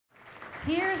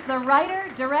Here's the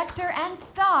writer, director, and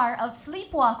star of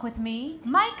Sleepwalk with Me,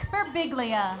 Mike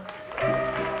Birbiglia.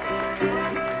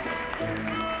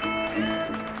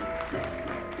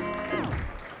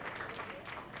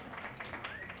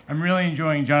 I'm really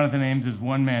enjoying Jonathan Ames's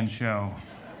one-man show.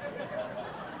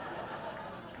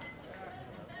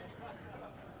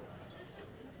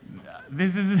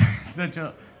 This is such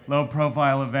a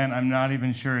low-profile event, I'm not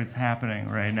even sure it's happening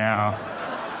right now.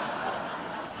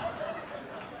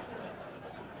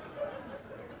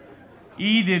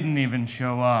 E didn't even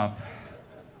show up.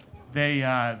 They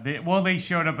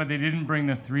showed up, but they didn't bring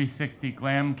the 360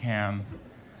 glam cam.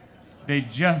 They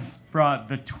just brought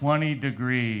the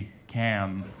 20-degree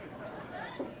cam.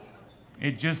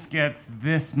 It just gets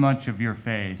this much of your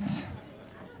face,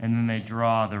 and then they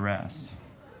draw the rest.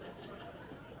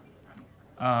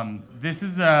 This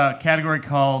is a category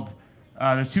called,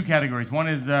 there's two categories. One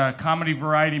is Comedy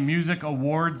Variety Music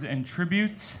Awards and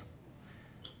Tributes.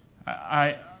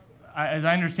 As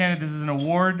I understand it, this is an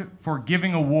award for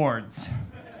giving awards.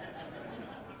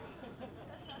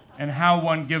 And how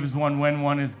one gives one when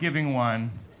one is giving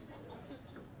one.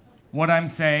 What I'm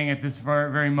saying at this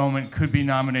very moment could be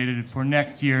nominated for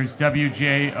next year's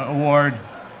WGA Award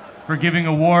for giving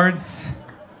awards.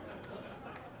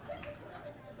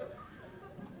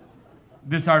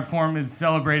 This art form is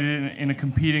celebrated in a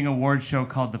competing award show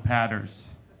called The Patters.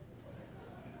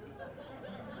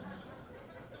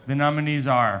 The nominees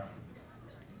are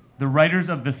the writers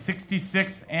of the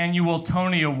 66th Annual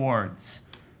Tony Awards.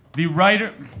 The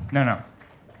writer... No,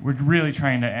 we're really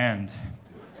trying to end.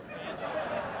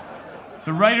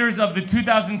 The writers of the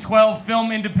 2012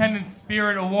 Film Independent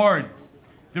Spirit Awards.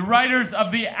 The writers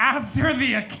of the After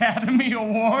the Academy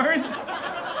Awards.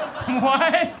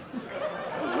 What?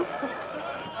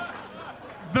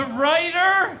 The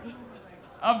writer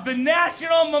of the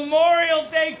National Memorial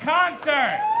Day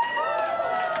Concert.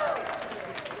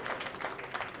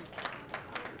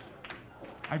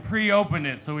 I pre-opened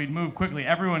it so we'd move quickly.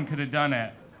 Everyone could have done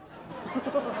it.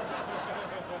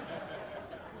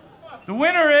 The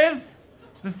winner is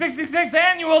the 66th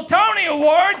Annual Tony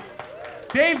Awards.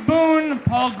 Dave Boone,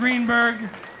 Paul Greenberg,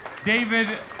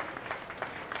 David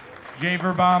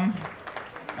Javerbaum,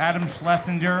 Adam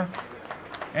Schlesinger.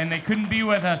 And they couldn't be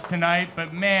with us tonight,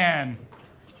 but man,